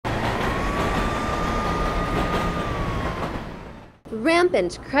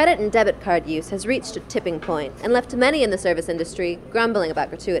Rampant credit and debit card use has reached a tipping point and left many in the service industry grumbling about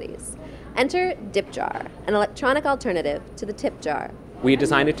gratuities. Enter DipJar, an electronic alternative to the tip jar. We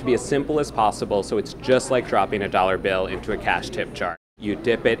designed it to be as simple as possible, so it's just like dropping a dollar bill into a cash tip jar. You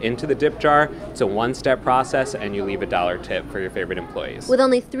dip it into the dip jar, it's a one-step process, and you leave a dollar tip for your favorite employees. With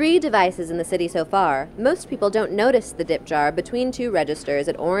only 3 devices in the city so far, most people don't notice the dip jar between 2 registers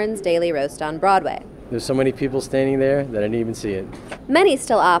at Orin's Daily Roast on Broadway. There's so many people standing there that I didn't even see it. Many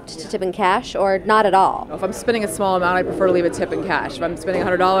still opt to tip in cash or not at all. If I'm spending a small amount, I prefer to leave a tip in cash. If I'm spending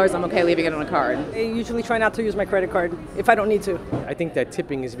 $100, I'm okay leaving it on a card. I usually try not to use my credit card if I don't need to. I think that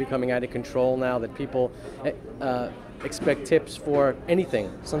tipping is becoming out of control now, that people expect tips for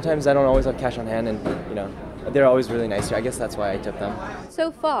anything. Sometimes I don't always have cash on hand, and they're always really nice here. I guess that's why I tip them.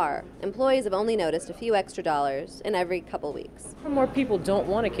 So far, employees have only noticed a few extra dollars in every couple weeks. More people don't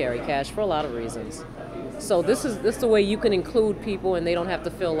want to carry cash for a lot of reasons. So this is the way you can include people, and they don't have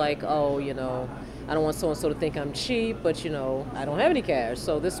to feel like, oh, I don't want so-and-so to think I'm cheap, but I don't have any cash.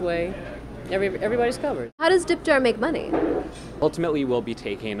 So this way, everybody's covered. How does DipJar make money? Ultimately, we'll be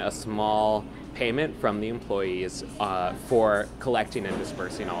taking a small payment from the employees for collecting and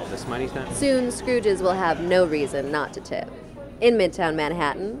dispersing all of this money. Soon, Scrooges will have no reason not to tip. In Midtown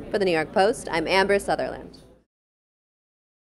Manhattan, for the New York Post, I'm Amber Sutherland.